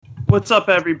What's up,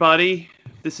 everybody?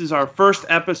 This is our first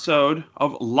episode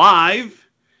of Live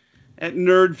at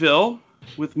Nerdville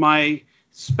with my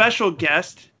special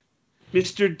guest,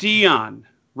 Mr. Dion,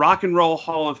 Rock and Roll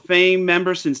Hall of Fame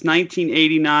member since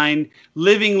 1989,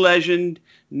 living legend,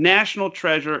 national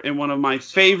treasure, and one of my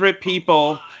favorite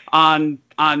people on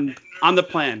the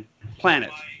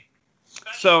planet.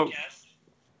 So,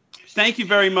 thank you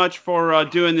very much for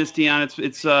doing this, Dion.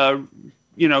 It's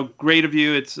great of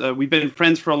you. It's we've been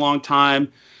friends for a long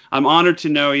time. I'm honored to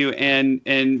know you,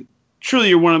 and truly,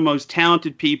 you're one of the most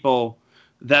talented people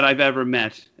that I've ever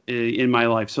met in my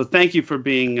life. So thank you for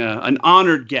being an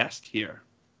honored guest here.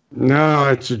 No,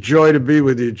 it's a joy to be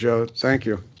with you, Joe. Thank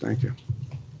you. Thank you.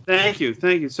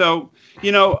 So,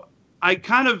 I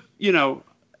kind of,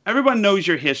 everyone knows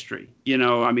your history. They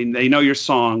know your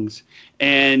songs,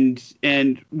 and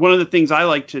one of the things I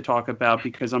like to talk about,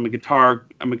 because I'm a guitar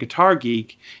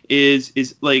geek,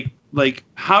 is like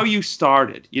how you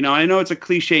started. I know it's a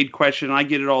cliched question, I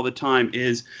get it all the time,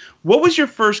 is what was your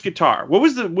first guitar? What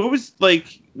was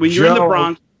like when you're in the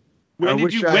Bronx? I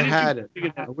wish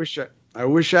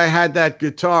I had that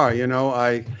guitar.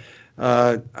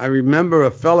 I remember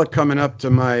a fella coming up to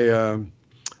my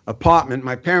apartment,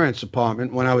 my parents'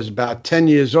 apartment, when I was about 10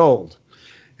 years old.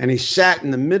 And he sat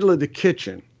in the middle of the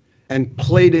kitchen and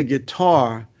played a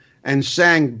guitar and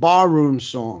sang barroom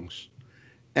songs.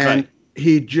 And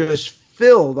he just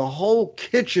filled the whole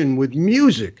kitchen with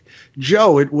music.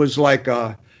 Joe, it was like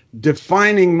a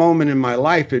defining moment in my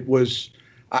life.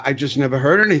 I just never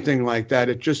heard anything like that.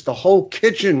 The whole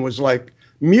kitchen was like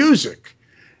music.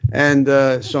 And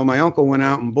so my uncle went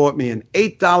out and bought me an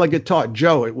 $8 guitar.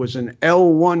 Joe, it was an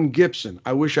L1 Gibson.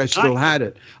 I wish I still had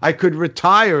it. I could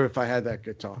retire if I had that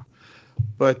guitar.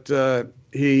 But I'll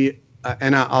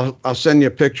send you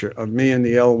a picture of me and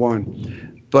the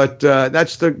L1. But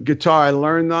that's the guitar I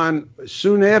learned on.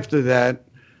 Soon after that,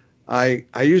 I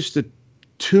used to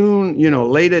tune,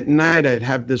 late at night, I'd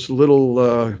have this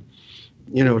little,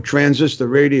 transistor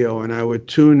radio, and I would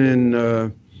tune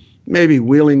in maybe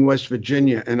Wheeling, West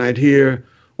Virginia, and I'd hear,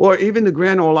 or even the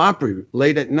Grand Ole Opry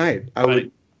late at night.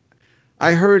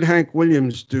 I heard Hank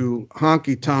Williams do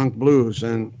Honky Tonk Blues,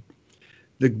 and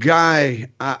the guy,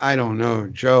 I don't know,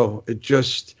 Joe,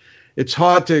 it's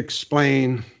hard to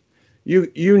explain.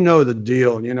 You know the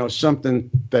deal, something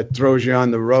that throws you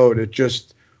on the road.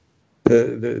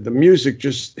 The music,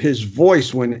 his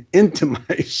voice went into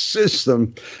my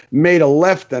system, made a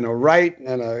left and a right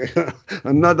and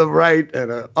another right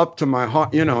and up to my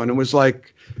heart, and it was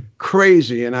like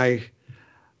crazy. And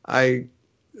the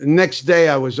next day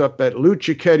I was up at Lou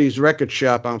Cicchetti's record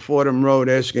shop on Fordham Road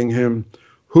asking him,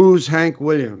 who's Hank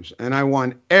Williams? And I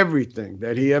want everything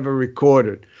that he ever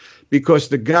recorded, because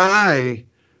the guy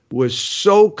was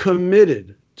so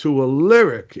committed to a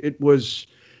lyric.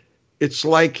 It's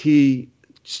like he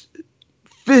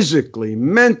physically,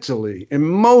 mentally,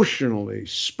 emotionally,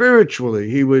 spiritually,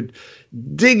 he would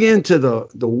dig into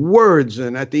the words,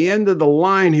 and at the end of the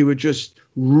line, he would just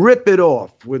rip it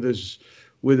off with his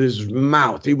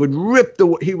mouth. He would rip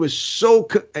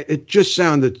it just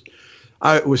sounded,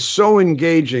 it was so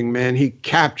engaging, man. He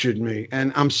captured me,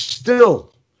 and I'm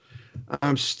still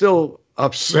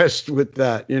obsessed with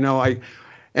that.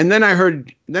 And then I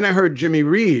heard Jimmy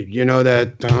Reed,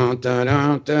 that dun, dun,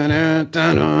 dun, dun, dun,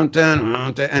 dun,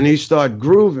 dun, dun, and he started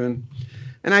grooving.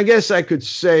 And I guess I could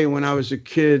say when I was a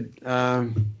kid,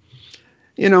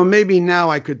 maybe now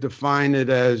I could define it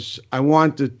as I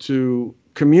wanted to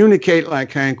communicate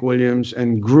like Hank Williams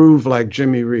and groove like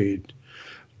Jimmy Reed.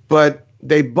 But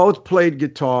they both played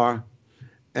guitar,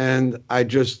 and I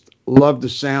just loved the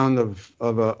sound of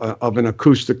an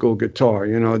acoustical guitar,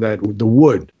 that the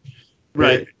wood.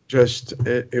 Right.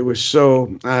 It was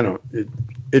so,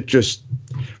 it just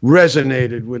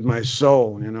resonated with my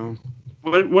soul,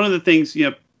 One of the things,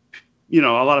 a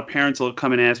lot of parents will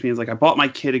come and ask me is like, I bought my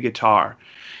kid a guitar,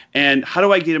 and how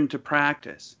do I get him to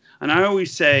practice? And I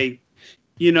always say,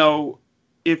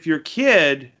 if your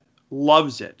kid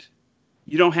loves it,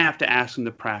 you don't have to ask them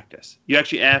to practice. You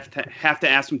actually have to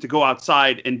ask them to go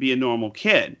outside and be a normal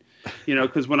kid,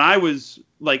 because when I was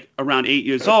like around 8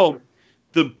 years old,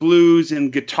 the blues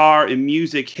and guitar and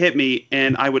music hit me,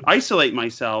 and I would isolate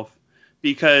myself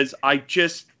because I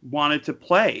just wanted to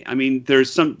play. I mean, there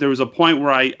was a point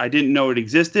where I didn't know it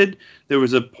existed. There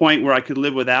was a point where I could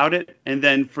live without it. And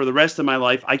then for the rest of my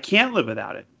life, I can't live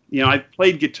without it. I've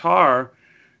played guitar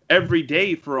every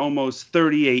day for almost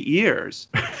 38 years.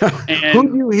 And who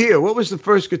do you hear? What was the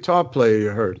first guitar player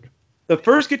you heard? The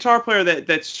first guitar player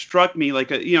that struck me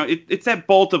like it's that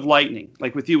bolt of lightning,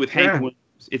 like with you with Hank Williams.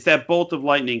 It's that bolt of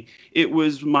lightning. It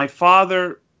was my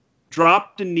father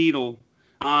dropped a needle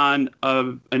on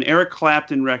an Eric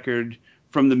Clapton record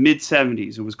from the mid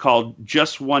 70s. It was called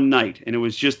Just One Night, and it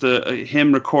was just a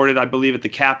him recorded, I believe, at the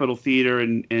Capitol Theater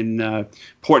in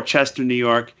Port Chester, New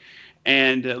York,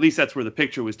 and at least that's where the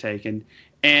picture was taken.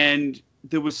 And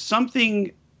there was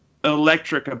something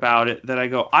electric about it that I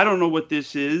go, I don't know what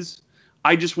this is.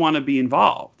 I just want to be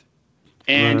involved.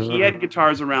 And he had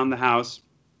guitars around the house.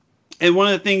 And one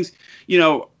of the things,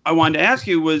 I wanted to ask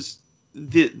you was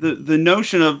the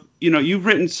notion of, you've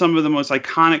written some of the most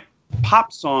iconic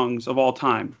pop songs of all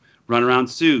time. Run Around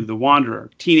Sue, The Wanderer,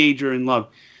 Teenager in Love.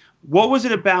 What was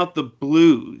it about the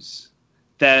blues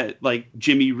that, like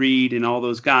Jimmy Reed and all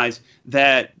those guys,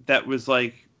 that was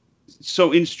like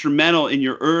so instrumental in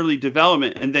your early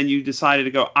development, and then you decided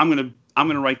to go, I'm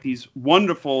gonna write these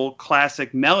wonderful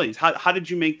classic melodies? How did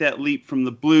you make that leap from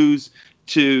the blues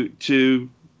to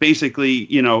basically,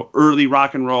 early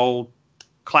rock and roll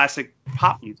classic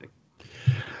pop music?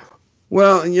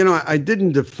 Well, I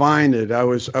didn't define it. I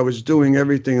was doing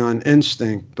everything on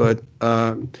instinct. But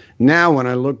now when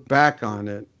I look back on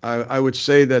it, I would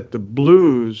say that the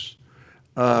blues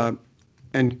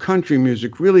and country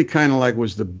music really kind of like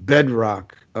was the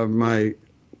bedrock of my,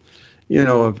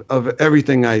 of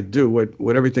everything I do,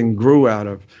 what everything grew out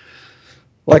of.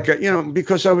 Like,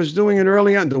 because I was doing it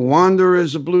early on. The Wanderer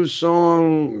is a blues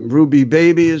song. Ruby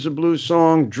Baby is a blues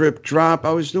song. Drip Drop.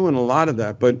 I was doing a lot of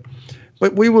that. But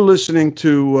we were listening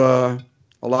to a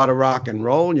lot of rock and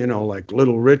roll, like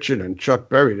Little Richard and Chuck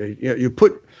Berry. You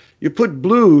put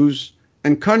blues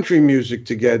and country music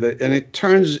together, and it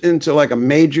turns into like a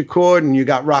major chord, and you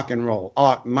got rock and roll,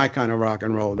 my kind of rock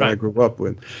and roll that I grew up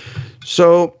with.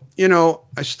 So,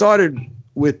 I started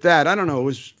with that. I don't know, it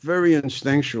was very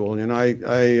instinctual.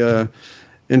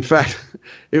 In fact,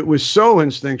 it was so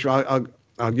instinctual.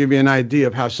 I'll give you an idea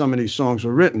of how some of these songs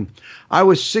were written. I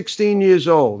was 16 years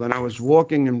old, and I was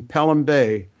walking in Pelham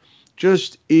Bay,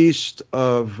 just east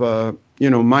of,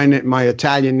 my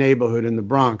Italian neighborhood in the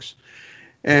Bronx.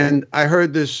 And I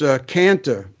heard this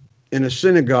cantor in a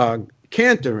synagogue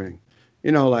cantoring,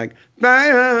 like, and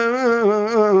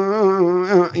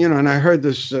I heard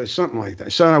this something like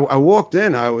that. So I walked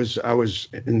in. I was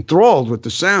enthralled with the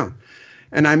sound.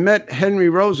 And I met Henry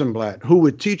Rosenblatt, who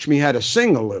would teach me how to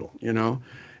sing a little,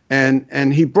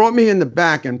 and he brought me in the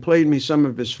back and played me some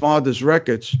of his father's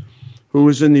records, who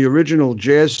was in the original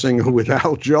Jazz Singer with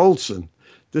Al Jolson.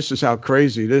 This is how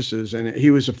crazy this is. And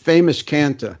he was a famous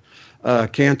cantor,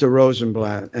 Cantor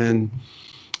Rosenblatt. And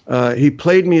he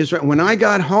played me his record. When I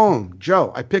got home,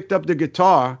 Joe, I picked up the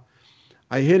guitar,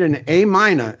 I hit an A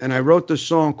minor, and I wrote the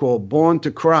song called Born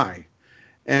to Cry.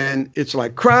 And it's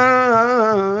like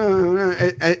cry.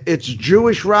 It's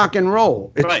Jewish rock and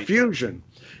roll. It's fusion.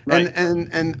 Right.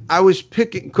 And I was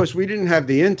picking, because we didn't have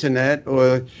the internet,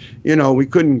 or we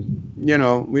couldn't, we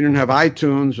didn't have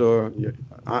iTunes or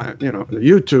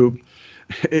YouTube.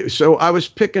 So I was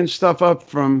picking stuff up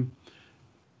from,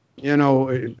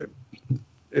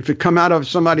 if it come out of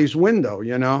somebody's window,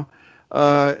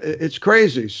 it's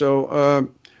crazy. So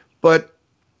but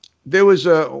there was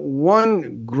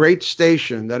one great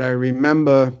station that I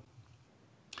remember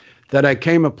that I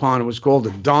came upon. It was called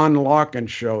the Don Larkin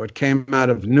Show. It came out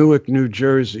of Newark, New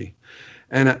Jersey.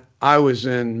 And I was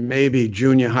in maybe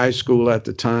junior high school at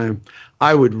the time.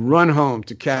 I would run home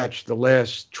to catch the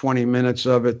last 20 minutes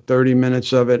of it, 30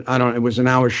 minutes of it. It was an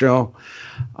hour show.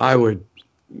 I would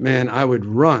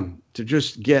run to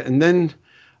just get, and then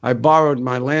I borrowed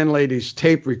my landlady's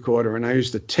tape recorder, and I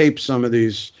used to tape some of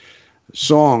these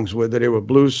songs, whether they were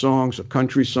blues songs or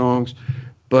country songs.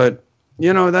 But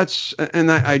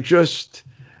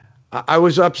I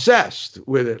was obsessed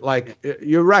with it. Like,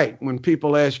 you're right. When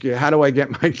people ask you, how do I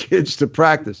get my kids to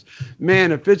practice?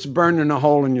 Man, if it's burning a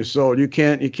hole in your soul, you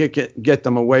can't get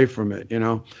them away from it.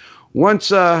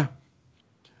 Once I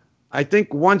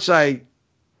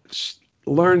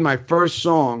learned my first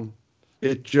song,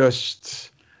 it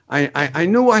just, I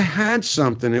knew I had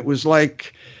something. It was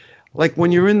like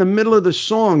when you're in the middle of the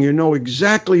song, you know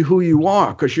exactly who you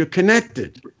are because you're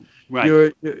connected.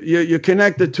 Right. You're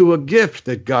connected to a gift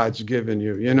that God's given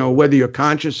you, whether you're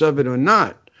conscious of it or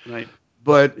not. Right.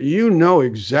 But you know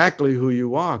exactly who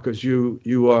you are because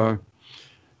you are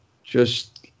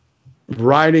just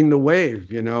riding the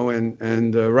wave,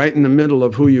 and right in the middle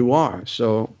of who you are.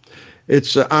 So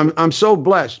it's I'm so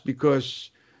blessed because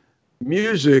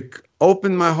music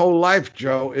opened my whole life,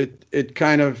 Joe. It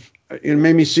kind of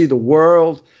made me see the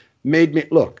world, made me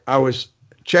look.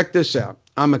 Check this out.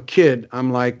 I'm a kid.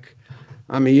 I'm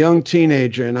a young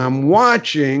teenager, and I'm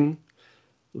watching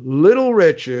Little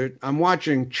Richard. I'm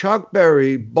watching Chuck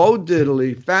Berry, Bo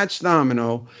Diddley, Fats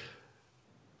Domino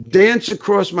dance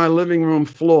across my living room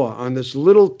floor on this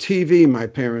little TV my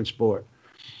parents bought.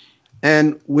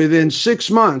 And within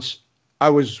 6 months, I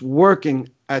was working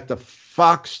at the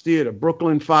Fox Theater,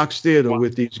 Brooklyn Fox Theater,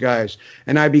 with these guys.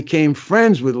 And I became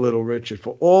friends with Little Richard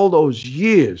for all those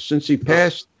years since he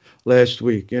passed last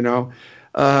week, you know.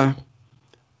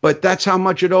 But that's how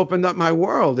much it opened up my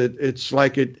world. It's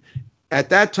like at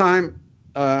that time,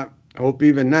 I hope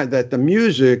even that the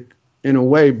music, in a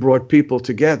way, brought people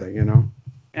together, you know.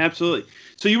 Absolutely.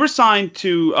 So you were signed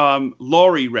to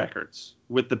Laurie Records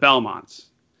with the Belmonts.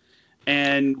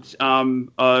 And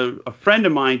a friend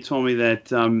of mine told me that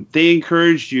they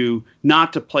encouraged you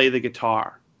not to play the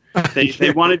guitar.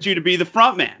 They wanted you to be the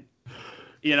front man.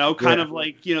 You know, kind of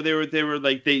like, you know, they were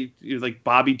like like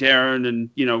Bobby Darin and,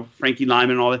 you know, Frankie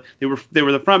Lyman and all that. They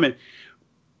were the front man.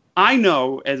 I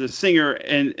know as a singer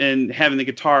and having the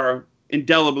guitar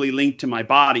indelibly linked to my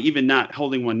body, even not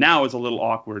holding one now is a little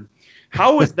awkward.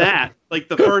 How was that? Like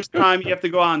the first time you have to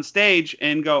go on stage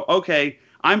and go, okay,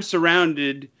 I'm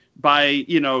surrounded by,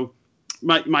 you know,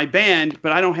 my band,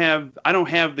 but I don't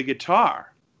have the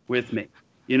guitar with me.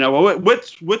 You know,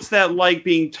 what's that like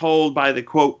being told by the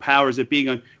quote powers that being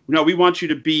on, no, we want you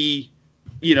to be,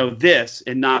 you know, this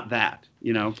and not that,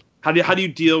 you know, how do you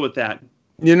deal with that?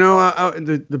 You know,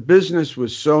 the business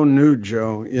was so new,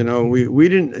 Joe. You know, we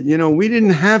didn't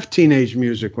have teenage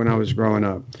music when I was growing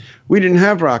up. We didn't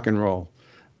have rock and roll.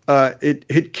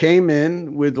 It came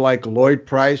in with like Lloyd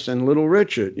Price and Little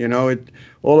Richard. You know,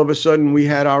 all of a sudden we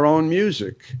had our own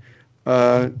music.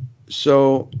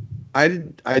 So I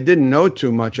didn't know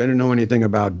too much. I didn't know anything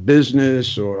about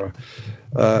business or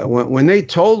when they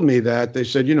told me that, they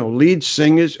said, you know, lead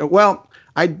singers. Well,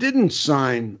 I didn't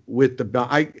sign with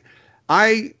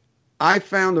I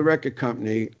found the record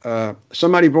company.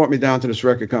 Somebody brought me down to this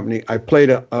record company. I played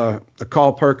a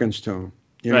Carl Perkins tune,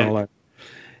 you know, like,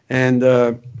 and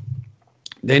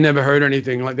they never heard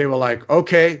anything. Like they were like,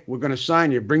 okay, we're going to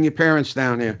sign you. Bring your parents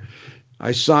down here.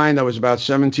 I signed. I was about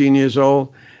 17 years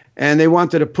old, and they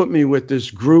wanted to put me with this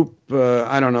group.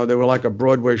 I don't know. They were like a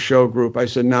Broadway show group. I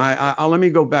said, no, I'll let me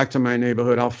go back to my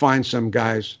neighborhood. I'll find some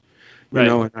guys. You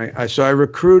know, and so I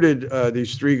recruited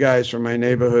these 3 guys from my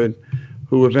neighborhood,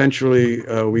 who eventually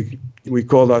we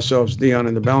called ourselves Dion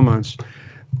and the Belmonts.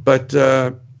 But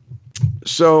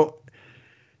so,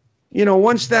 you know,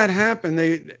 once that happened,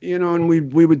 and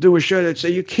we would do a show. They'd say,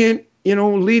 you can't, you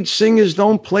know, lead singers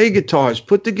don't play guitars.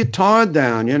 Put the guitar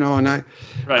down, you know. And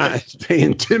they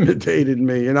intimidated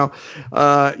me, you know,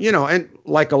 and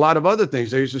like a lot of other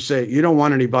things, they used to say, you don't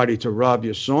want anybody to rob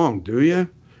your song, do you?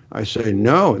 I say,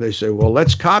 no. They say, well,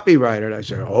 let's copyright it. I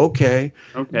say, okay.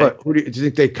 But do you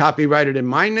think they copyrighted in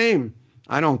my name?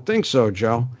 I don't think so,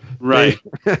 Joe. Right.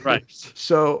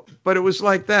 So, but it was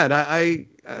like that. I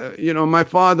you know, my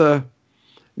father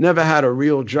never had a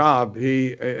real job.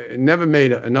 He never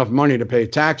made enough money to pay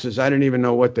taxes. I didn't even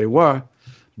know what they were.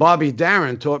 Bobby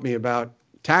Darin taught me about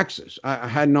taxes. I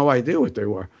had no idea what they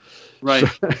were. Right.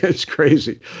 So, it's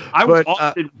crazy. I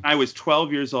was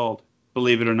 12 years old,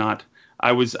 believe it or not.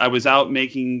 I was out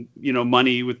making, you know,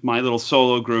 money with my little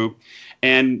solo group,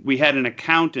 and we had an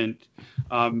accountant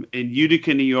in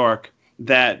Utica, New York,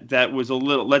 that was a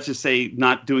little, let's just say,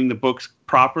 not doing the books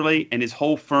properly, and his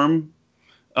whole firm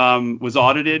was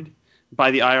audited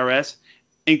by the IRS,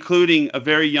 including a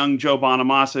very young Joe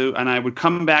Bonamassa. And I would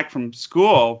come back from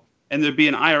school, and there'd be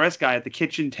an IRS guy at the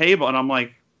kitchen table, and I'm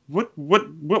like, what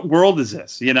world is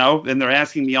this, you know? And they're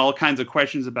asking me all kinds of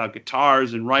questions about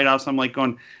guitars and write-offs. I'm like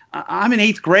going, I'm in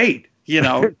 8th grade, you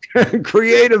know.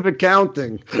 Creative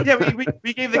accounting. Yeah,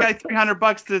 we gave the guy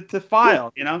 $300 to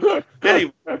file, you know.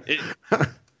 Anyway,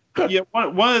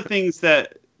 one of the things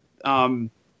that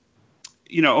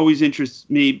you know, always interests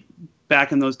me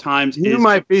back in those times. You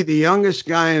might be the youngest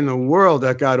guy in the world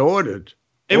that got ordered.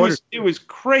 It was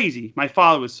crazy. My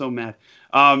father was so mad.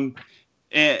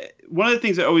 One of the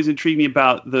things that always intrigued me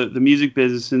about the music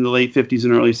business in the late 50s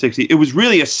and early 60s, it was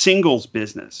really a singles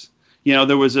business. You know,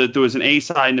 there was an A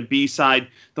side and a B side.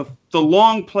 The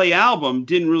long play album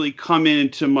didn't really come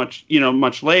into much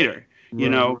later. You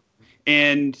know,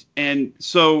 and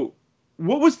so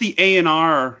what was the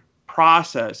A&R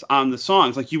process on the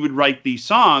songs? Like, you would write these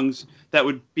songs that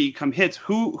would become hits.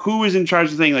 Who was in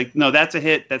charge of saying, like, no, that's a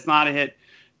hit, that's not a hit?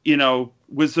 You know,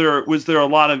 was there a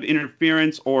lot of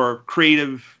interference or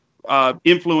creative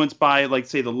influence by, like,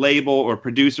 say, the label or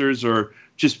producers or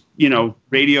just, you know,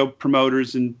 radio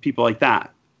promoters and people like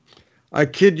that? I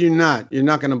kid you not. You're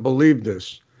not going to believe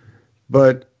this,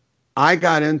 but I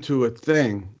got into a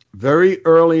thing very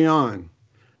early on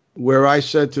where I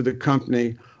said to the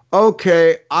company,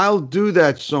 okay, I'll do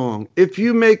that song if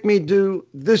you make me do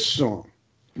this song.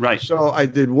 Right. So I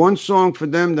did one song for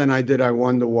them, then I did I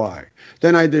Wonder Why.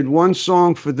 Then I did one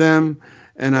song for them,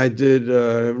 and I did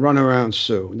Run Around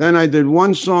Sue. Then I did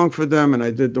one song for them, and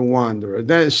I did The Wanderer.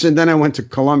 Then I went to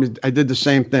Columbia. I did the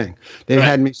same thing. They Right.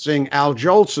 had me sing Al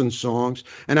Jolson songs,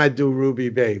 and I'd do Ruby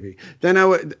Baby.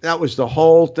 That was the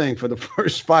whole thing for the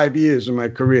first 5 years of my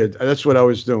career. That's what I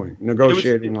was doing,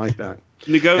 negotiating like that.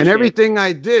 And everything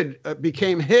I did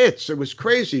became hits. It was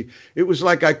crazy. It was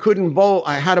like I couldn't bowl.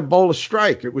 I had to bowl a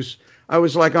strike. I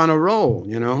was like on a roll,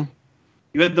 you know.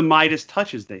 You had the Midas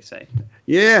touch, as they say.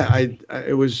 Yeah,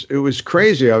 it was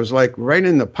crazy. I was like right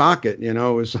in the pocket, you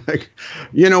know. It was like,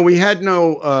 you know, we had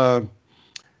no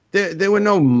there were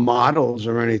no models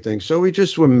or anything, so we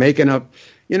just were making up.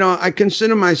 You know, I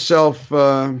consider myself,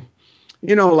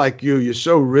 you know, like you're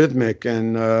so rhythmic,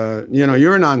 and you know,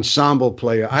 you're an ensemble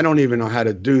player. I don't even know how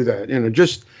to do that. You know,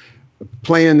 just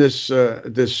playing this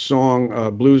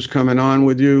song, Blues Coming On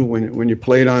with you, when you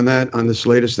played on this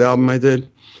latest album I did.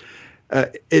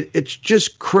 It's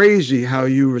just crazy how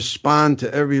you respond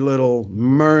to every little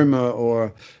murmur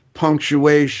or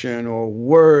punctuation or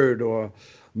word or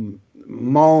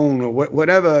moan or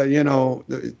whatever, you know,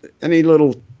 any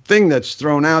little thing that's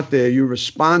thrown out there, you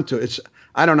respond to.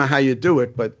 I don't know how you do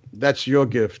it, but that's your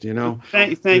gift, you know.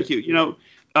 Thank you. You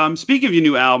know, speaking of your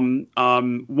new album,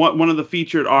 one of the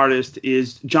featured artists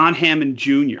is John Hammond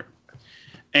Jr.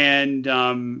 And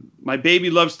My Baby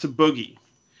Loves to Boogie.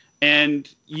 And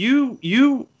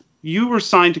you were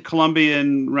signed to Columbia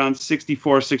in around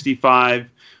 64, 65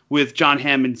 with John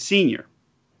Hammond Sr.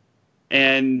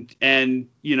 And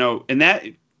you know, and that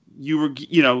you were,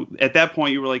 you know, at that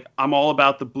point you were like, I'm all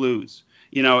about the blues,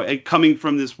 you know, coming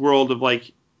from this world of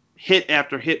like hit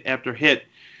after hit after hit.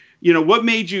 You know, what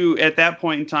made you at that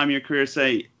point in time in your career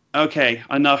say, okay,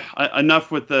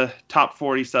 enough with the top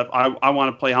 40 stuff. I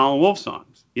want to play Howlin' Wolf songs.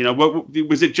 You know, what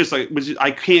was it? Just like I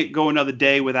can't go another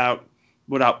day without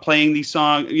playing these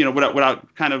songs. You know,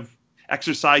 without kind of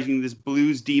exercising this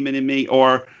blues demon in me,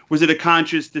 or was it a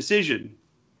conscious decision?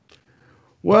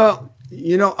 Well,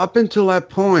 you know, up until that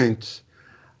point,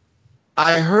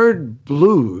 I heard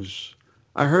blues.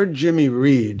 I heard Jimmy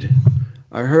Reed.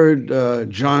 I heard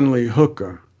John Lee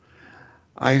Hooker.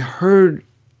 I heard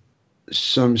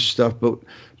some stuff,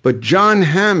 but John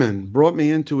Hammond brought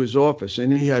me into his office,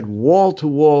 and he had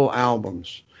wall-to-wall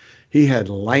albums. He had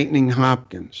Lightning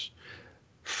Hopkins,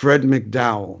 Fred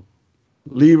McDowell,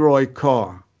 Leroy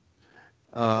Carr.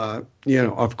 You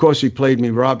know, of course, he played me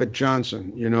Robert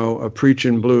Johnson, you know,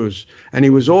 Preaching Blues. And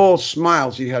he was all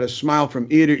smiles. He had a smile from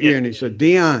ear to ear. And he said,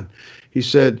 Dion, he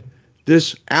said,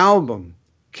 this album,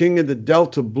 King of the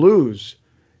Delta Blues,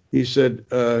 he said,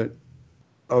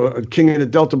 King of the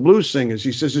Delta Blues Singers,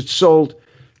 he says, it sold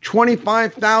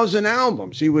 25,000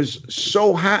 albums. He was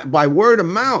so happy by word of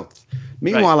mouth.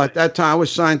 Meanwhile, at that time, I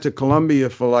was signed to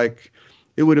Columbia for like,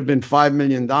 it would have been $5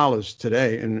 million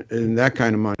today in that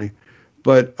kind of money.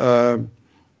 But,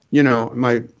 you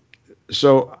know,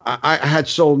 so I had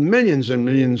sold millions and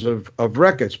millions of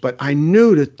records, but I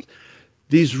knew that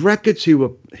these records he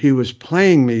was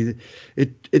playing me,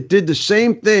 it did the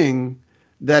same thing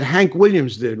that Hank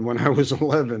Williams did when I was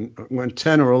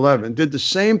 10 or 11, did the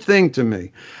same thing to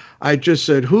me. I just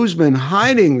said, who's been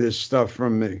hiding this stuff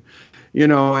from me? You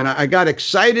know, and I got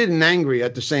excited and angry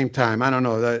at the same time. I don't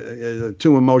know, the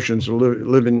two emotions are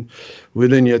living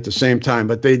within you at the same time,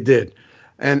 but they did.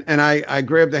 And I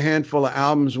grabbed a handful of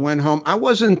albums, went home. I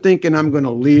wasn't thinking I'm going to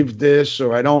leave this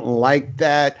or I don't like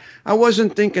that. I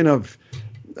wasn't thinking of,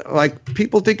 like,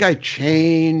 people think I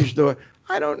changed or,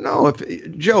 I don't know.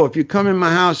 If you come in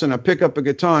my house and I pick up a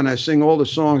guitar and I sing all the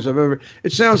songs I've ever,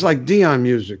 it sounds like Dion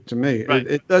music to me. Right.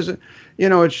 It doesn't, you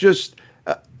know, it's just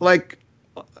like,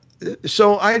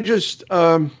 so I just,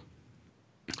 I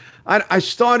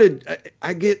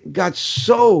got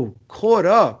so caught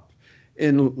up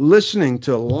in listening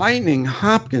to Lightning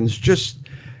Hopkins. Just,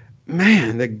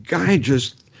 man, the guy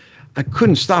just, I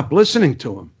couldn't stop listening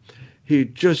to him. He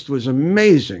just was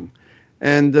amazing.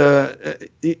 And,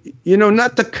 you know,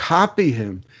 not to copy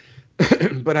him,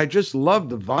 but I just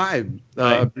loved the vibe.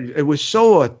 It was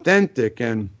so authentic.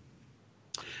 And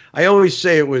I always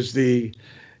say it was the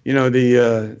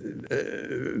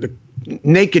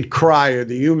naked cry of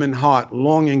the human heart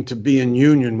longing to be in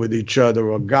union with each other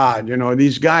or God. You know,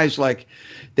 these guys, like,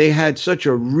 they had such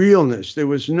a realness. There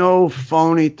was no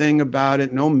phony thing about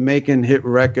it, no making hit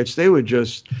records. They were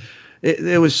just...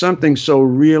 There was something so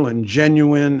real and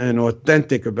genuine and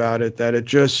authentic about it that it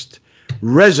just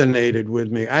resonated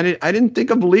with me. I didn't think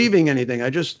of leaving anything.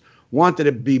 I just wanted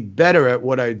to be better at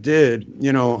what I did,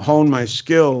 you know, hone my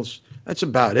skills. That's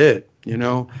about it. you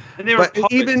know. And they were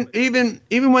But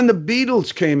even when the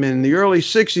Beatles came in the early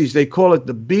 60s, they call it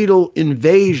the Beatle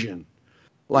invasion.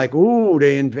 Like, ooh,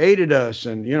 they invaded us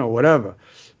and, you know, whatever.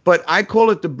 But I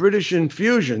call it the British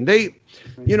infusion. They,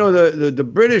 you know, the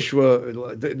British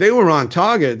they were on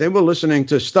target. They were listening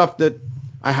to stuff that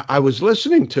I was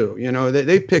listening to. You know,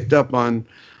 they picked up on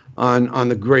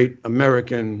the great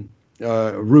American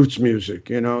roots music.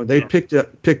 You know, they picked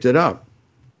it up.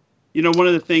 You know, one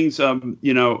of the things,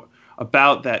 you know,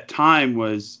 about that time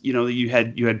was, you know, you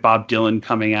had Bob Dylan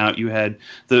coming out. You had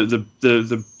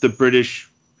the British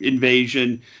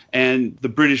invasion and the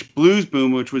British blues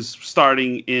boom, which was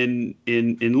starting in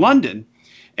London.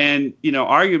 And, you know,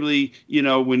 arguably, you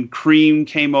know, when Cream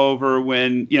came over,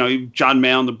 when, you know, John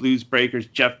Mayall and the Blues Breakers,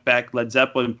 Jeff Beck, Led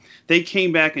Zeppelin, they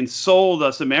came back and sold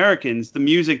us Americans the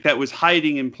music that was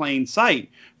hiding in plain sight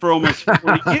for almost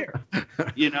 40 years,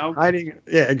 you know? Hiding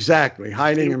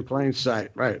in plain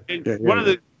sight, right. One of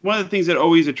the things that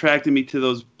always attracted me to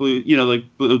those blue, you know, like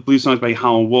blues songs by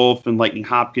Howlin' Wolf and Lightning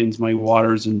Hopkins, Muddy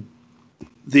Waters, and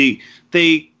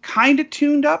they kind of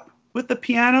tuned up with the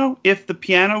piano if the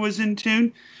piano was in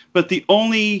tune, but the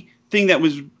only thing that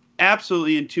was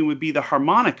absolutely in tune would be the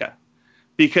harmonica,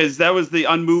 because that was the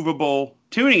unmovable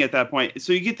tuning at that point.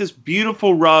 So you get this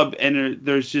beautiful rub, and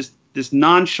there's just this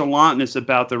nonchalantness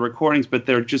about the recordings, but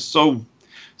they're just so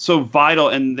vital,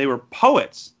 and they were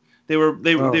poets. They were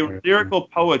lyrical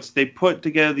poets. They put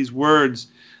together these words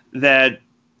that,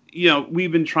 you know,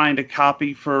 we've been trying to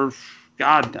copy for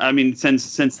God. I mean,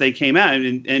 since they came out,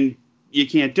 and you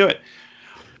can't do it.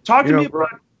 Talk to me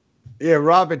about. Yeah,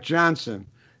 Robert Johnson.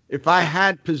 If I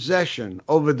had possession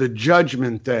over the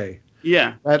judgment day,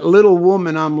 yeah, that little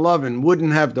woman I'm loving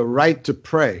wouldn't have the right to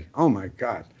pray. Oh my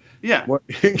God. Yeah. What,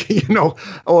 you know,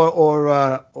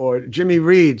 or Jimmy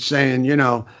Reed saying, you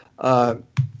know,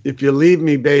 if you leave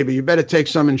me, baby, you better take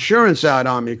some insurance out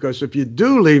on me, because if you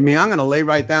do leave me, I'm going to lay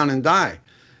right down and die.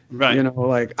 Right. You know,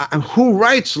 like, who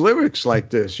writes lyrics like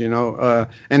this, you know?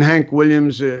 And Hank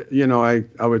Williams, you know, I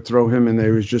would throw him in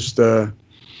there. He was just, you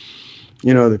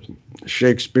know, the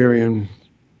Shakespearean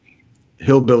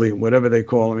hillbilly, whatever they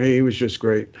call him. He was just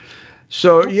great.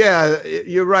 So, yeah,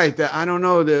 you're right. I don't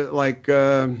know, like,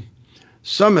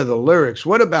 some of the lyrics.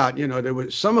 What about, you know, there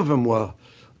was some of them were,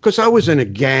 because I was in a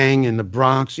gang in the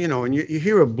Bronx, you know, and you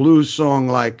hear a blues song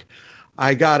like,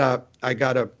 what's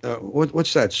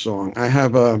that song? I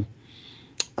have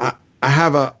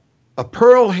a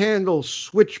pearl handle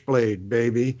switchblade,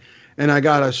 baby, and I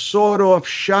got a sawed-off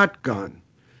shotgun.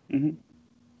 Mm-hmm.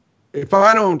 If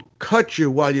I don't cut you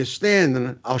while you're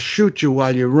standing, I'll shoot you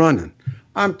while you're running.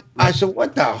 I said,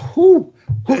 what the who?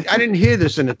 I didn't hear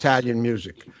this in Italian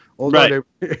music. Although,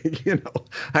 right. You know,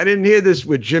 I didn't hear this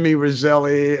with Jimmy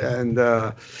Roselli and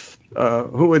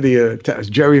who were the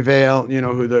Jerry Vale, you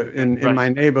know, in my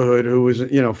neighborhood, who was,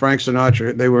 you know, Frank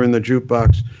Sinatra. They were in the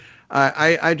jukebox.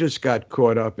 I just got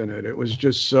caught up in it. It was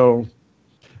just so.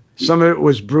 Some of it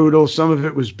was brutal, some of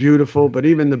it was beautiful, but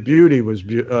even the beauty was,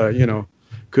 you know,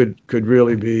 could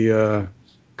really be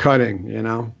cutting, you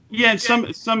know. Yeah, and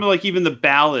some like even the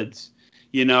ballads,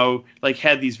 you know, like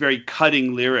had these very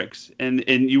cutting lyrics, and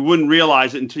you wouldn't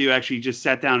realize it until you actually just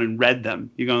sat down and read them.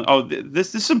 You're going, oh,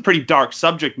 this is some pretty dark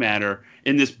subject matter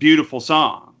in this beautiful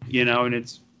song, you know, and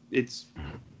it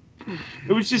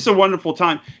was just a wonderful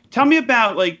time. Tell me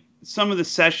about like some of the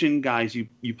session guys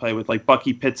you play with, like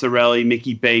Bucky Pizzarelli,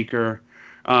 Mickey Baker.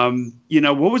 You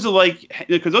know, what was it like?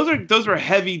 Because those are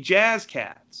heavy jazz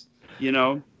cats, you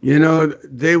know. You know,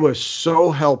 they were so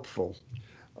helpful.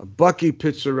 Bucky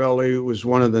Pizzarelli was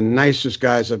one of the nicest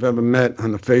guys I've ever met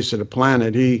on the face of the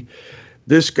planet.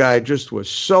 This guy just was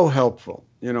so helpful.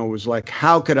 You know, it was like,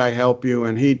 how could I help you?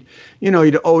 And he'd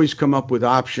always come up with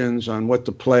options on what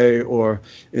to play, or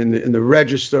in the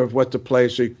register of what to play.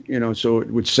 So, you know, so it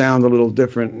would sound a little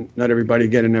different, not everybody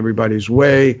get in everybody's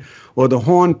way. Or the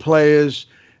horn players,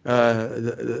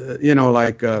 you know,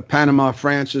 like Panama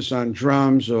Francis on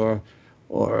drums, or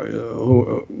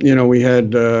you know, we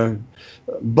had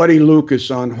Buddy Lucas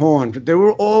on horn. They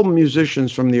were all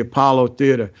musicians from the Apollo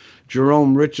Theater.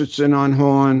 Jerome Richardson on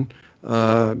horn.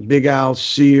 Big Al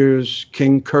Sears,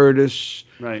 King Curtis,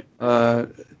 right?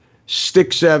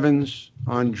 Styx Evans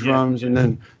on drums, and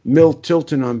then Milt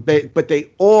Tilton on bass. But they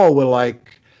all were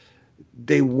like,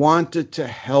 they wanted to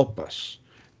help us.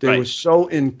 They were so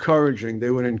encouraging. They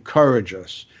would encourage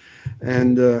us,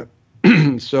 and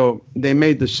so they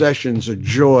made the sessions a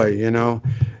joy. You know,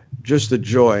 just a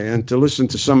joy. And to listen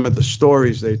to some of the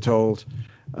stories they told.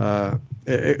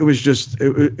 It was just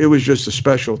a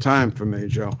special time for me,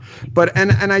 Joe. But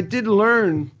and I did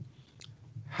learn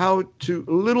how to,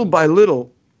 little by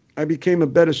little, I became a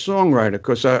better songwriter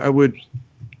because I would,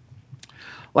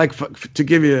 like, to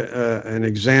give you an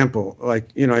example, like,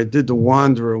 you know, I did The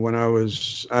Wanderer when I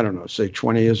was, I don't know, say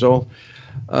 20 years old.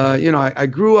 You know, I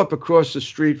grew up across the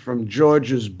street from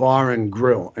George's Bar and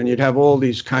Grill, and you'd have all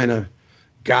these kind of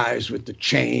guys with the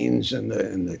chains and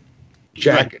the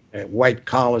jacket, right, white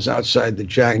collars outside the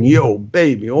jacket. And, yo,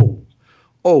 baby,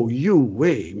 oh, you,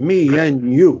 way, me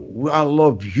and you, I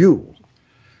love you.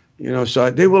 You know, so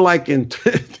they were like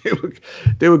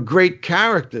they were great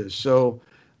characters. So,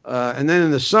 and then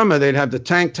in the summer they'd have the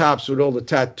tank tops with all the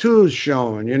tattoos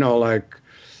showing. You know, like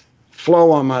Flo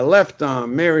on my left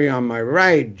arm, Mary on my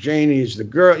right, Janie's the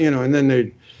girl. You know, and then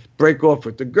they'd break off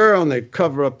with the girl and they'd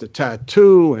cover up the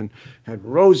tattoo, and had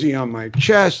Rosie on my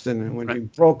chest. And then when he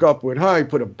broke up with her, he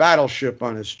put a battleship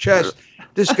on his chest.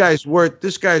 This guy's worth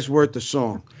the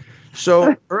song.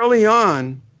 So early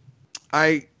on,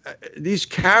 these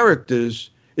characters,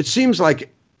 it seems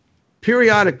like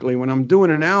periodically when I'm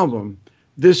doing an album,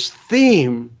 this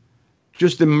theme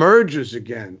just emerges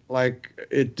again, like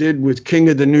it did with King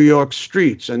of the New York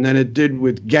Streets, and then it did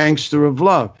with Gangster of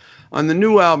Love. On the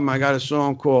new album, I got a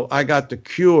song called I Got the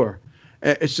Cure.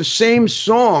 It's the same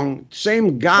song,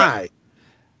 same guy.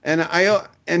 Right.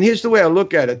 And here's the way I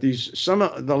look at it.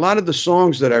 A lot of the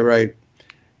songs that I write,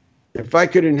 if I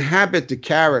could inhabit the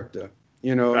character,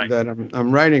 you know, right, that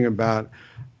I'm writing about,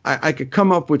 I could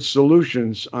come up with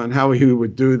solutions on how he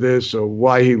would do this or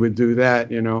why he would do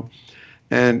that, you know.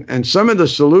 And some of the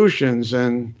solutions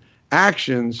and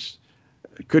actions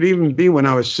could even be when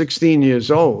I was 16 years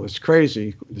old. It's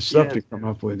crazy, the stuff you come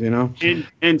up with, you know.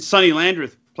 And Sonny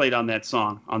Landreth played on that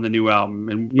song on the new album.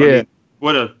 And yeah. I mean,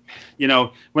 what a, you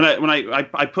know, when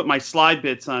I put my slide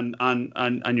bits on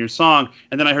your song,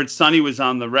 and then I heard Sonny was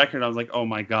on the record, I was like, oh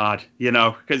my God, you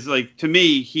know, because like to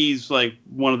me he's like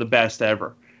one of the best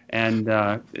ever, and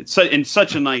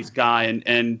such a nice guy,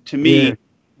 and to me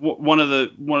one of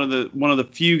the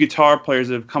few guitar players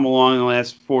that have come along in the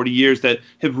last 40 years that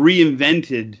have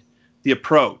reinvented the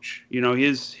approach. You know,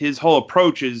 his whole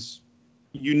approach is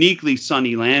uniquely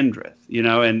Sonny Landreth, you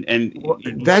know, and well,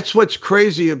 that's what's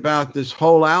crazy about this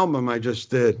whole album I just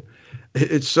did.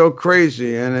 It's so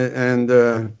crazy, and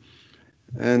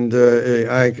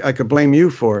I could blame you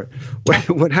for it.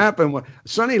 What happened?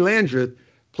 Sonny Landreth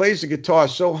plays the guitar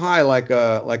so high, like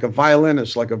a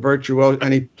violinist, like a virtuoso,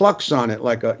 and he plucks on it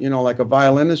like a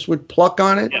violinist would pluck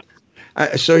on it.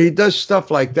 Yeah. So he does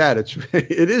stuff like that.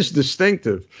 It is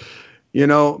distinctive, you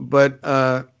know,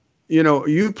 but. You know,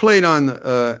 you played on,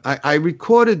 I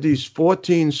recorded these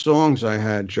 14 songs I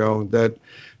had, Joe, that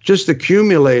just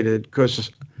accumulated because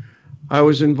I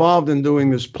was involved in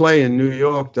doing this play in New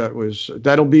York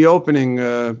that'll be opening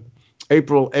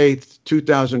April 8th,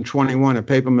 2021 at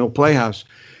Paper Mill Playhouse.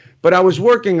 But I was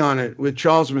working on it with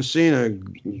Charles Messina,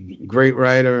 great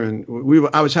writer, and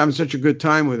I was having such a good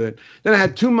time with it. Then I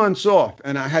had 2 months off,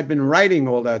 and I had been writing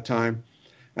all that time.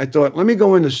 I thought, let me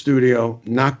go in the studio,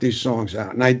 knock these songs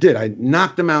out. And I did. I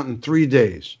knocked them out in 3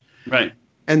 days. Right.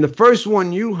 And the first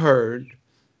one you heard,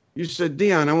 you said,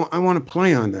 Dion, I want to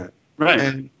play on that. Right.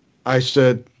 And I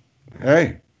said,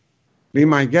 hey, be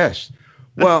my guest.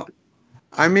 Well,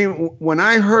 I mean, when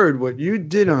I heard what you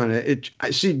did on it,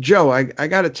 I see, Joe, I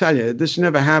got to tell you, this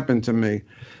never happened to me.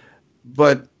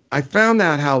 But I found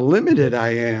out how limited I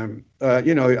am.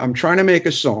 You know, I'm trying to make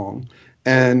a song,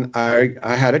 and I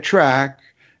had a track.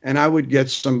 And I would get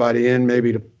somebody in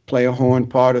maybe to play a horn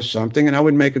part or something, and I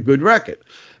would make a good record.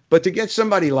 But to get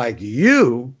somebody like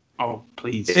you, oh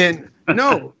please, and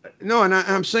no, and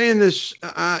I'm saying this,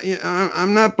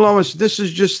 I'm not blowing. This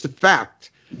is just the fact.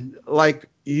 Like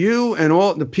you and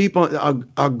all the people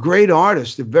are great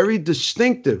artists. They're very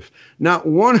distinctive. Not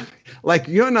one, like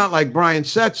you're not like Brian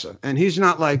Setzer, and he's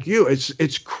not like you.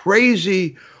 It's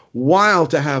crazy, wild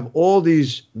to have all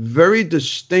these very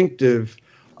distinctive.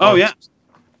 Oh yeah.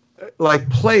 Like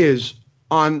players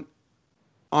on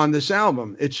this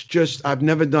album. It's just, I've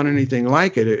never done anything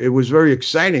like it. It was very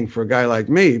exciting for a guy like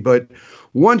me. But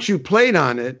once you played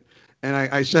on it, and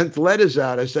I sent letters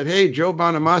out, I said, hey, Joe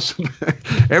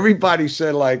Bonamassa, everybody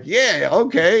said like, yeah,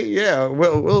 okay, yeah,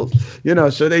 we'll, you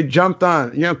know, so they jumped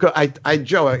on, you know,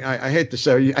 Joe, I hate to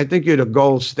say, I think you're the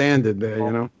gold standard there,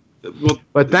 you know. Well,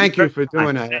 but thank you for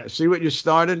doing that. See what you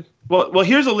started? Well,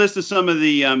 here's a list of some of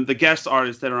the guest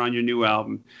artists that are on your new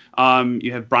album.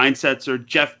 You have Brian Setzer,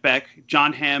 Jeff Beck,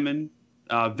 John Hammond,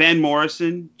 Van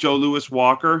Morrison, Joe Louis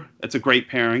Walker. That's a great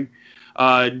pairing.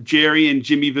 Jerry and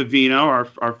Jimmy Vivino,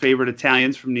 our favorite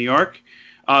Italians from New York.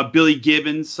 Billy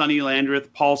Gibbons, Sonny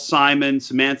Landreth, Paul Simon,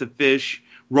 Samantha Fish,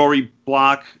 Rory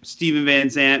Block, Stephen Van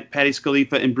Zandt, Patti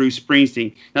Scalifa, and Bruce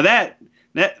Springsteen. Now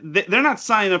They're not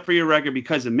signing up for your record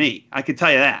because of me. I can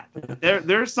tell you that.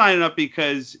 They're signing up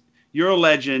because you're a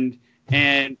legend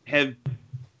and have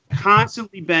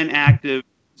constantly been active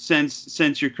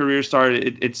since your career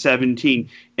started at 17.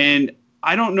 And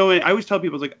I don't know. I always tell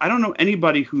people, like, I don't know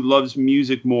anybody who loves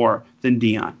music more than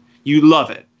Dion. You love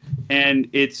it, and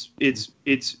it's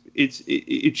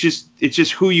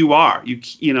just who you are.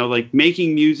 You know, like,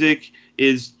 making music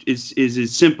is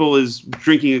as simple as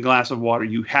drinking a glass of water.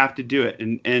 You have to do it,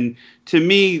 and to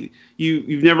me,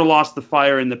 you've never lost the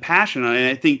fire and the passion. And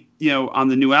I think, you know, on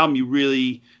the new album, you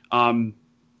really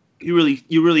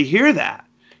hear that,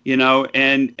 you know,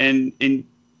 and the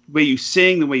way you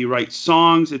sing, the way you write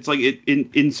songs, it's like it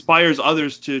inspires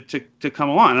others to come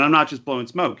along. And I'm not just blowing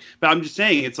smoke, but I'm just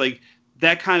saying, it's like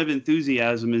that kind of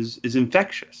enthusiasm is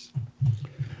infectious.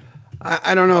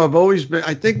 I don't know. I've always been,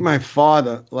 I think my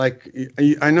father, like,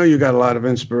 I know you got a lot of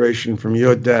inspiration from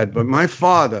your dad, but my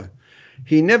father,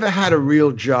 he never had a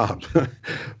real job,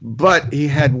 but he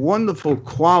had wonderful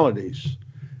qualities.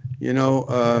 You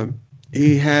know,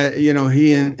 he had, you know,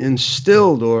 he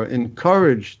instilled or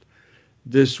encouraged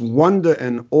this wonder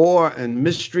and awe and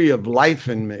mystery of life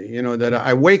in me, you know, that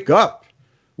I wake up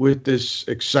with this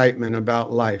excitement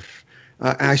about life.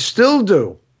 I still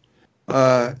do.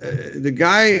 The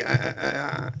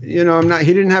guy, you know,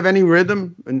 he didn't have any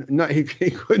rhythm, and he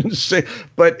couldn't sing,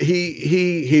 but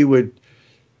he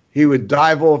would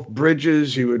dive off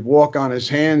bridges. He would walk on his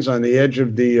hands on the edge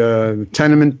of the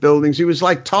tenement buildings. He was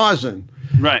like Tarzan.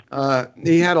 Right.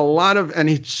 He had a lot of, and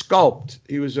he'd sculpt.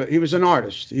 He was an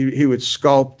artist. He would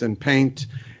sculpt and paint,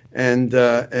 and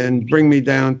bring me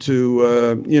down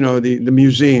to you know, the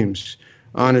museums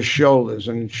on his shoulders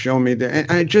and show me the.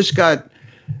 And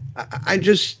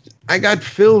I got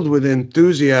filled with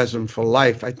enthusiasm for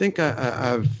life. I think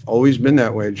I've always been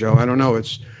that way, Joe. I don't know.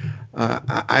 It's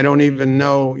I don't even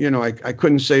know. You know, I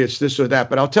couldn't say it's this or that.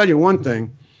 But I'll tell you one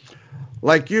thing.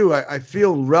 Like you, I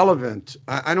feel relevant.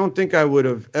 I don't think I would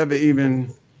have ever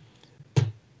even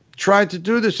tried to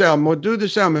do this album or do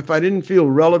this album if I didn't feel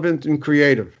relevant and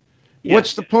creative. Yeah.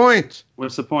 What's the point?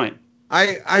 What's the point?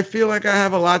 I feel like I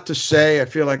have a lot to say. I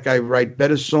feel like I write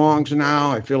better songs now.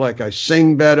 I feel like I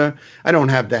sing better. I don't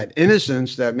have that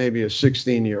innocence that maybe a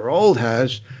 16-year-old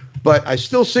has, but I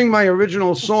still sing my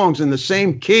original songs in the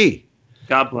same key.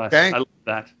 God bless. Okay? I love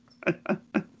that.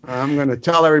 I'm going to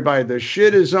tell everybody the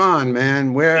shit is on,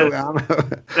 man.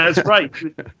 That's right.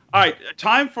 All right.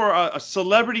 Time for a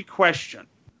celebrity question.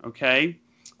 Okay.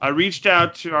 I reached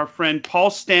out to our friend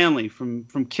Paul Stanley from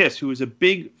KISS, who is a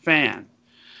big fan.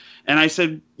 And I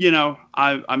said, you know,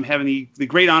 I'm having the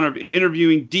great honor of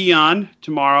interviewing Dion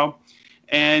tomorrow.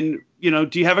 And, you know,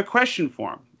 do you have a question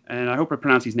for him? And I hope I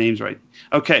pronounce these names right.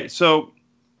 Okay, so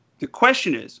the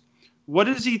question is, what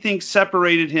does he think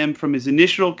separated him from his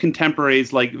initial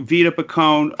contemporaries like Vito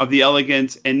Picone of the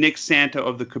Elegants and Nick Santo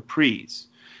of the Capris?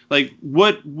 Like,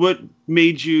 what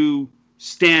made you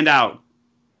stand out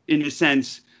in a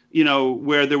sense, you know,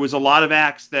 where there was a lot of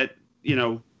acts that, you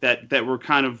know, that were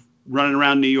kind of running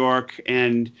around New York?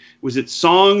 And was it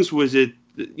songs? Was it,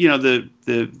 you know,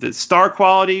 the star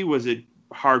quality? Was it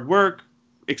hard work,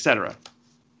 etc.?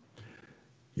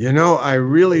 You know, I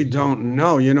really don't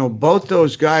know. You know, both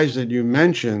those guys that you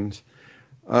mentioned,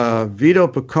 Vito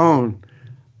Picone,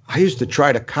 I used to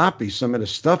try to copy some of the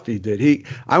stuff he did.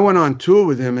 I went on tour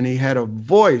with him, and he had a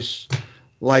voice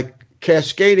like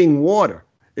cascading water.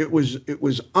 It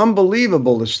was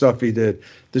unbelievable, the stuff he did.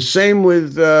 The same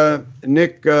with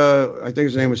Nick, I think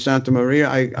his name was Santa Maria.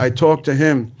 I talked to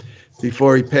him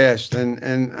before he passed,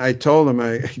 and I told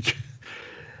him,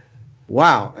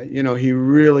 wow, you know, he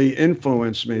really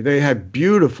influenced me. They had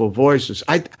beautiful voices.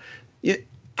 I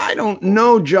don't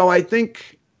know, Joe. I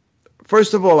think,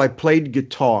 first of all, I played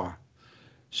guitar.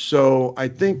 So I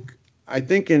think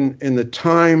in the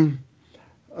time,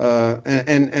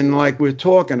 and like we're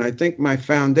talking, I think my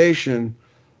foundation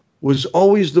was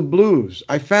always the blues.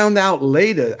 I found out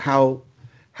later how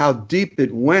deep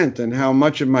it went and how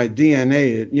much of my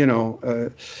DNA, you know,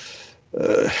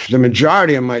 the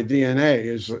majority of my DNA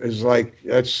is like,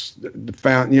 that's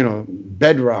the you know,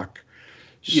 bedrock.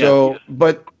 So,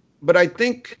 yeah. But I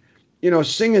think, you know,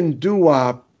 singing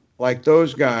doo-wop like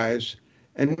those guys,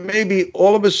 and maybe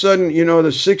all of a sudden, you know, the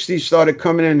 60s started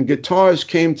coming in and guitars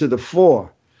came to the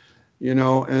fore, you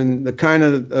know, and the kind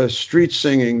of street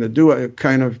singing, the doo-wop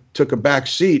kind of took a back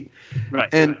seat.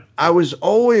 Right. And I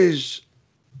always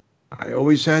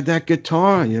had that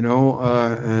guitar, you know,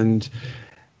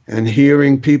 and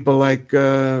hearing people like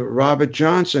Robert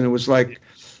Johnson, it was like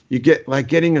you get like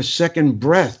getting a second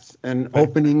breath and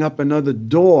opening up another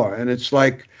door. And it's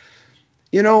like,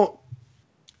 you know,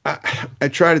 I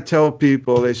try to tell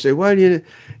people. They say, "Well, you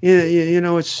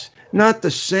know, it's not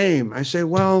the same." I say,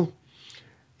 "Well,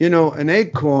 you know, an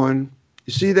acorn.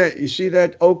 You see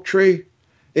that oak tree?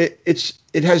 It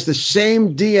has the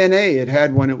same DNA it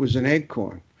had when it was an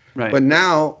acorn, Right. but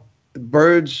now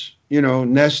birds, you know,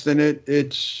 nest in it.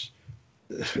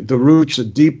 The roots are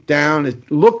deep down.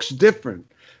 It looks different,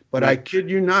 but I kid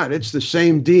you not, it's the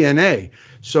same DNA.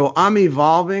 So I'm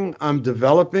evolving. I'm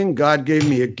developing. God gave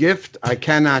me a gift. I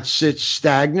cannot sit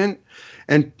stagnant.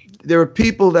 And there are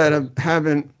people that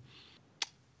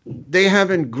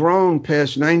haven't grown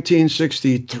past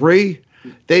 1963.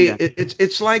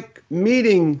 It's like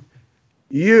meeting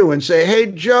you and say, "Hey,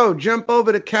 Joe, jump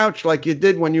over the couch like you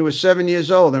did when you were 7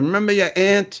 years old. And remember your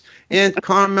Aunt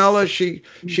Carmela? She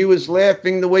was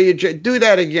laughing the way you do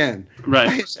that again."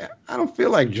 Right. I don't feel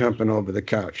like jumping over the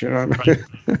couch. You know what I mean?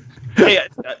 Right. Hey,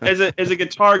 as a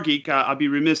guitar geek, I'll be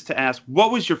remiss to ask, what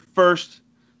was your first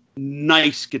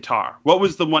nice guitar? What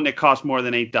was the one that cost more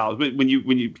than $8? When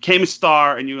you became a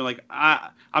star and you were like,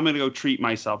 I'm going to go treat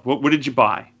myself. What did you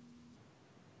buy?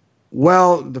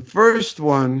 Well, the first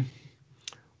one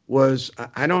was,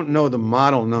 I don't know the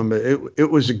model number. It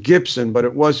was a Gibson, but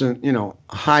it wasn't, you know,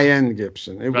 a high-end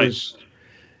Gibson. It was,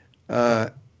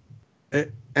 and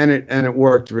it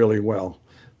worked really well.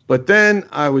 But then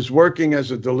I was working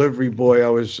as a delivery boy. I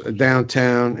was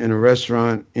downtown in a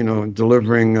restaurant, you know,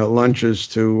 delivering lunches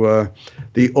to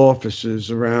the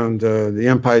offices around the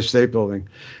Empire State Building,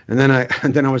 and then I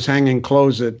was hanging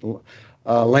clothes at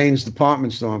Lane's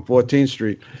department store on 14th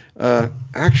Street.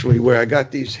 Actually, where I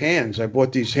got these hands, I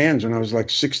bought these hands when I was like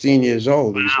 16 years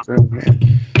old. Wow.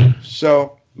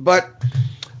 So, but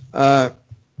what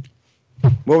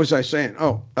was I saying?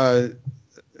 Oh, what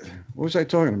was I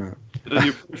talking about?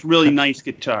 Your first really nice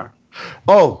guitar.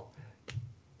 Oh,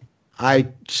 I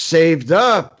saved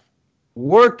up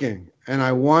working, and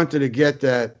I wanted to get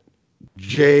that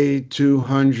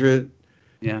J200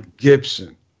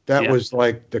 Gibson. That was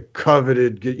like the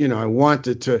coveted, you know, I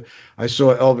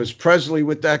saw Elvis Presley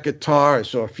with that guitar. I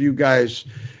saw a few guys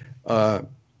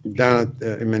down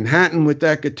in Manhattan with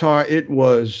that guitar. It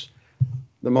was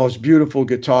the most beautiful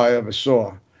guitar I ever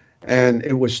saw. And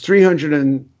it was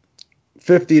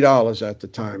 $350 at the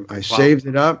time. I saved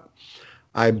it up.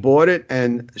 I bought it.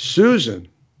 And Susan,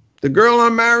 the girl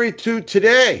I'm married to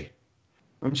today,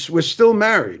 we're still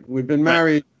married. We've been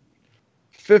married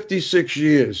 56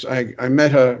 years. I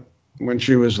met her when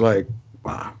she was like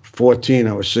 14.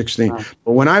 I was 16. Wow.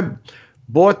 But when I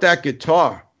bought that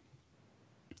guitar,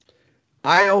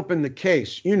 I opened the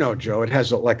case. You know, Joe, it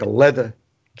has like a leather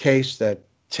case, that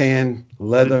tan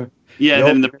leather. Yeah,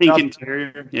 and the pink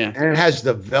interior. Yeah. And it has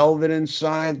the velvet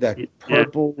inside, that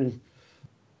purple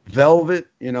velvet.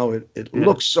 You know, it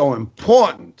looks so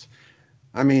important.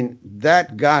 I mean,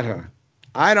 that got her.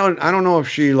 I don't know if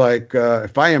she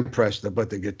if I impressed her, but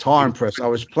the guitar impressed. I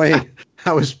was playing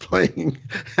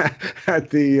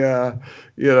at the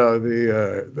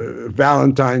the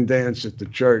Valentine dance at the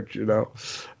church, you know.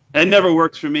 It never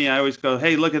works for me. I always go,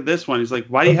 "Hey, look at this one." He's like,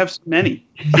 "Why do you have so many?"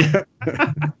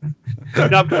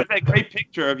 No, but that great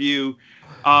picture of you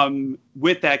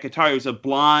with that guitar. It was a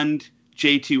blonde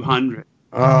J200.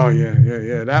 Oh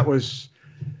yeah. That was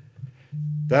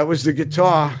the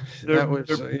guitar.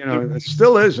 It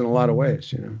still is in a lot of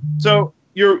ways, you know. So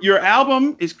your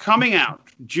album is coming out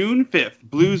June 5th,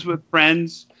 Blues with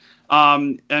Friends.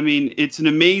 I mean, it's an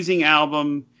amazing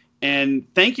album, and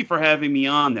thank you for having me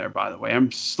on there, by the way. I'm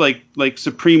just like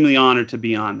supremely honored to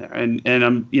be on there, and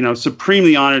I'm, you know,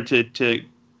 supremely honored to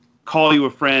call you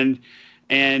a friend.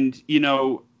 And, you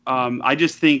know, I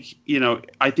just think, you know,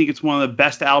 I think it's one of the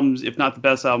best albums, if not the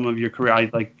best album of your career.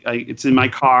 It's in my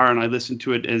car and I listen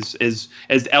to it as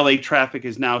LA traffic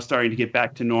is now starting to get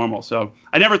back to normal. So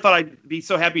I never thought I'd be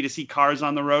so happy to see cars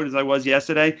on the road as I was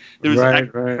yesterday. There was a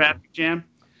traffic jam,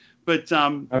 but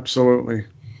absolutely,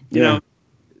 you know,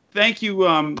 thank you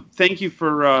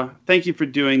for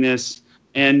doing this.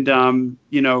 And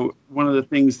you know, one of the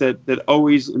things that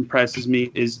always impresses me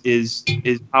is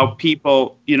how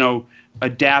people, you know,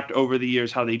 adapt over the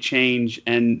years, how they change,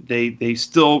 and they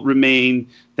still remain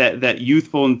that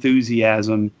youthful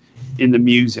enthusiasm in the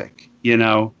music, you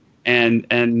know, and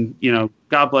you know,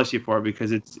 God bless you for it,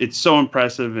 because it's so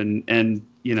impressive, and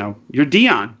you know, you're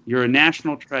Dion, you're a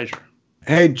national treasure.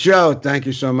 Hey Joe, thank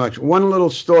you so much. One little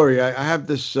story. I have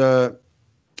this.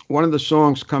 One of the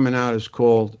songs coming out is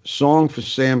called "Song for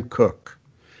Sam Cooke."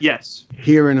 Yes.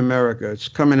 Here in America, it's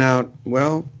coming out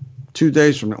 2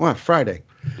 days from now. Well, Friday.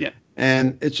 Yeah.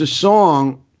 And it's a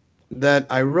song that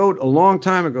I wrote a long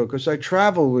time ago because I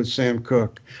traveled with Sam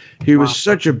Cooke. He was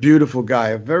such a beautiful guy,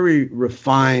 a very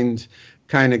refined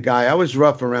kind of guy. I was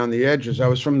rough around the edges. I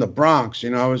was from the Bronx.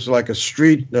 I was like a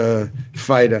street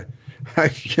fighter.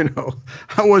 I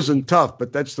wasn't tough,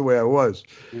 but that's the way I was.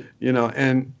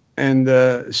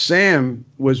 And Sam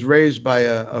was raised by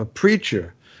a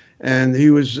preacher, and he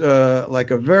was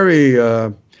like a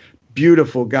very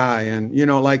beautiful guy. And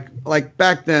like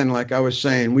back then, like I was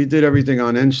saying, we did everything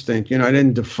on instinct. I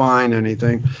didn't define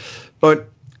anything, but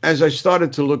as I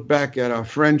started to look back at our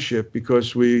friendship,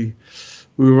 because we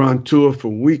were on tour for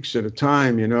weeks at a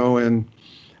time, and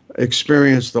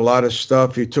experienced a lot of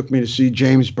stuff. He took me to see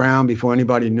James Brown before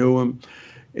anybody knew him,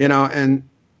 and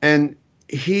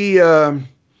he I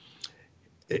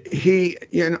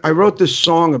wrote this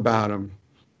song about him,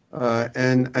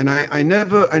 and I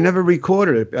never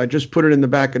recorded it. I just put it in the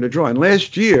back of the drawer. And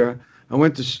last year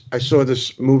I saw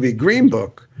this movie Green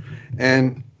Book,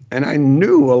 and I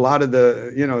knew a lot of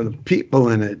the people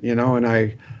in it, and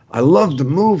I loved the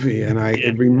movie, and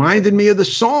it reminded me of the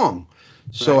song.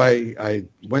 So I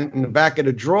went in the back of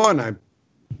the drawer and I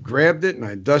grabbed it and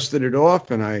I dusted it off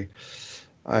and I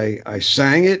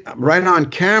sang it right on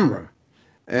camera.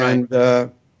 And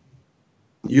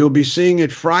you'll be seeing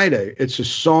it Friday. It's a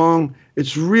song.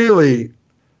 It's really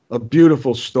a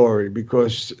beautiful story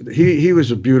because he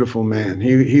was a beautiful man.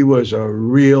 He was a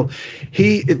real.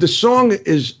 The song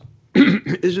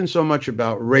isn't so much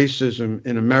about racism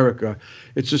in America.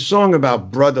 It's a song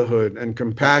about brotherhood and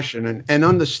compassion and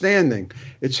understanding.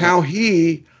 It's how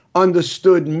he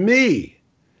understood me,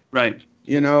 right?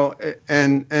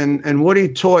 And what he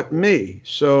taught me.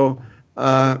 So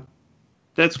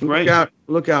that's great.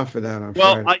 Look out for that on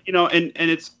Friday. Well, and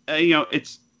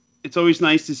it's always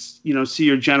nice to see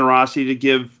your generosity to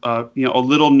give a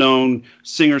little known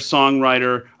singer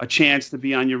songwriter a chance to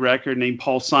be on your record named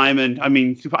Paul Simon. I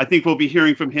mean, I think we'll be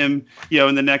hearing from him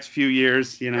in the next few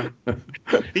years. You're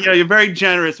very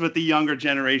generous with the younger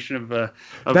generation of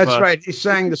That's right. He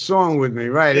sang the song with me,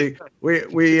 right?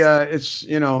 It's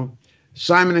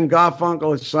Simon and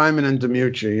Garfunkel. It's Simon and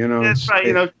DiMucci. That's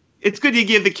right. It's good you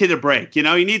give the kid a break. He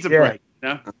needs a break.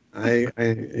 He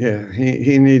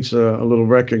needs a little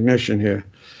recognition here.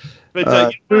 But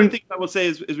one of the things I will say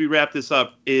as we wrap this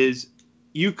up is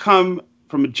you come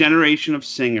from a generation of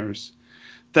singers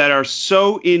that are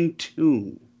so in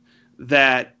tune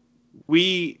that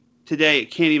we today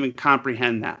can't even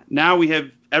comprehend that. Now we have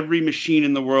every machine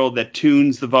in the world that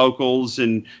tunes the vocals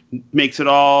and makes it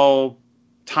all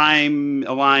time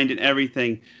aligned and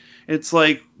everything. It's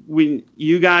like when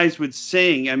you guys would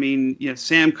sing, I mean,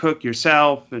 Sam Cooke,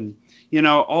 yourself, and,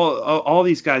 all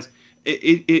these guys,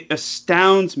 it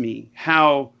astounds me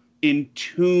how in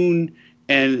tune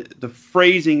and the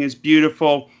phrasing is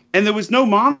beautiful. And there was no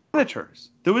monitors.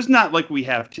 There was not like we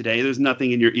have today. There's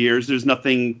nothing in your ears. There's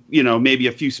nothing, maybe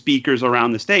a few speakers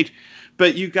around the stage.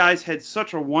 But you guys had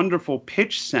such a wonderful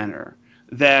pitch center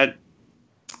that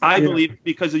I believe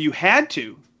because you had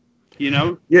to.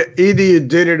 Yeah, either you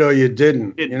did it or you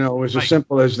didn't. It was as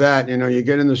simple as that. You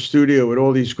get in the studio with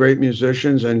all these great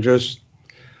musicians and just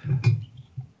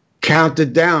count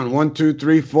it down 1, 2,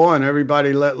 3, 4, and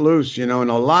everybody let loose. And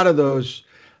a lot of those,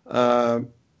 I've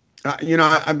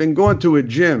been going to a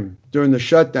gym during the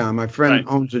shutdown. My friend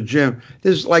owns a gym.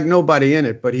 There's like nobody in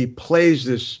it, but he plays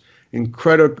this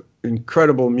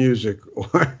incredible music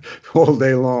all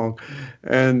day long,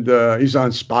 and he's on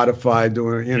Spotify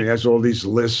doing. He has all these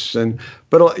lists,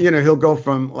 but he'll go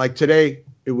from like today.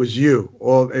 It was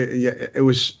it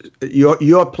was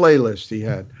your playlist he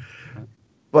had,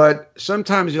 but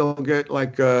sometimes you'll get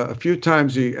like a few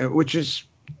times which is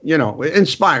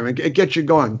inspiring. It gets you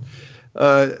going.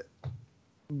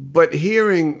 But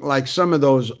hearing like some of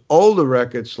those older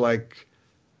records, like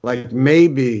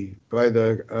Maybe by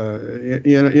the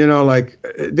like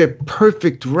they're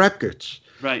perfect records.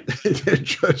 Right. They're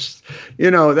just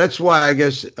that's why I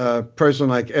guess a person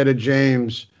like Etta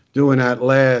James doing At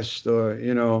Last, or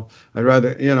I'd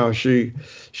rather she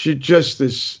just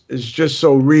is just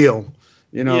so real.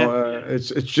 It's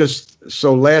just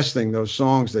so lasting, those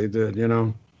songs they did.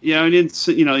 And it's,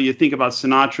 you think about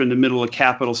Sinatra in the middle of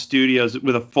Capitol Studios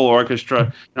with a full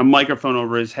orchestra, a microphone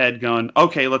over his head going,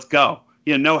 okay, let's go.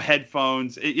 No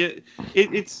headphones.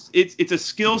 It's a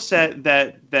skill set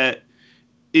that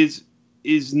is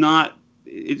not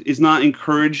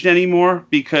encouraged anymore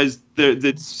because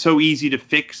it's so easy to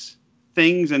fix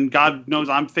things, and God knows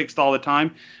I'm fixed all the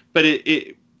time. But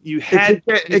it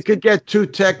could get too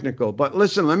technical. But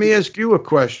listen, let me ask you a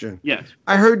question. Yes.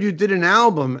 I heard you did an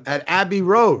album at Abbey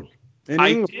Road in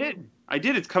England. I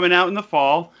did. It's coming out in the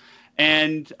fall,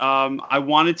 and I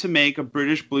wanted to make a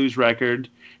British blues record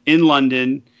in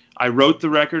London. I wrote the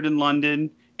record in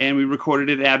London, and we recorded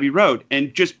it at Abbey Road.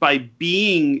 And just by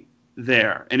being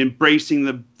there and embracing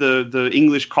the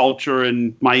English culture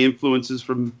and my influences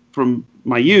from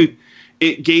my youth,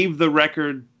 it gave the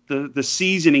record the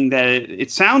seasoning that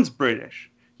it sounds British,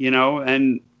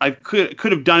 and I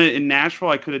could have done it in Nashville.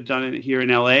 I could have done it here in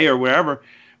LA or wherever,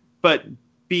 but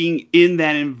being in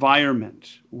that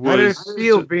environment was. How did it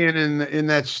feel being in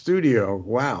that studio?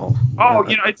 Wow. Oh,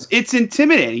 it's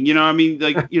intimidating.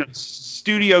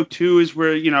 Studio 2 is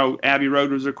where, Abbey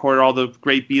Road was recorded, all the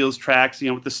great Beatles tracks,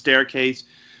 with the staircase.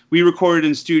 We recorded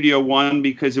in Studio 1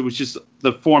 because it was just,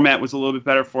 the format was a little bit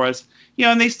better for us.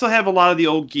 And they still have a lot of the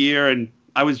old gear. And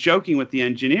I was joking with the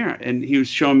engineer, and he was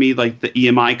showing me like the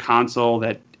EMI console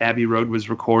that Abbey Road was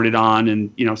recorded on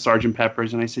and, Sgt.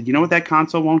 Pepper's. And I said, you know what that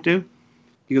console won't do?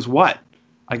 He goes, what?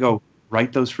 I go,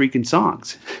 write those freaking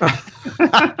songs.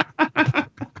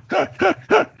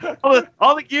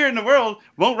 all the gear in the world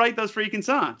won't write those freaking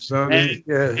songs.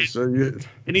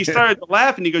 And he started to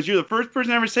laugh, and he goes, you're the first person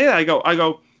to ever say that. I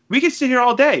go, we can sit here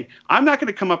all day. I'm not going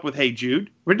to come up with Hey Jude.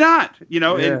 We're not,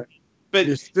 Yeah. But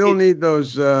you still need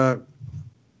those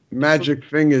magic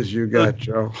fingers you got,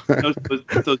 Joe.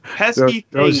 those pesky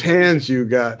those things. hands you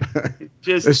got.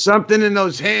 There's something in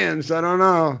those hands. I don't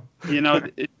know.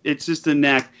 It's just a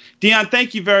knack. Dion,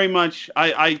 thank you very much.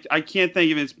 I can't thank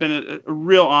you. It's been a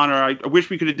real honor. I wish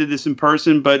we could have did this in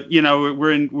person, but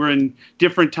we're in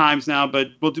different times now. But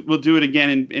we'll do it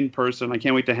again in person. I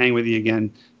can't wait to hang with you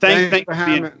again. Thanks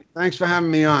for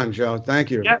having me on, Joe. Thank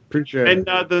you. Yeah. Appreciate it.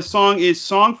 And the song is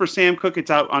 "Song for Sam Cooke."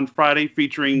 It's out on Friday,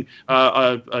 featuring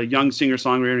a young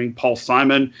singer-songwriter named Paul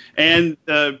Simon, and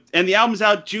the album's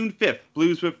out June 5th.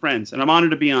 Blues with Friends, and I'm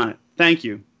honored to be on it. Thank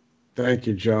you. Thank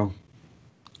you, Joe.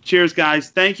 Cheers, guys.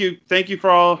 Thank you for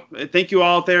all. Thank you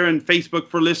all out there on Facebook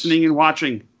for listening and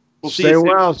watching. We'll see you soon. Stay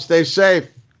well. Stay safe.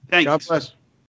 Thanks. God bless.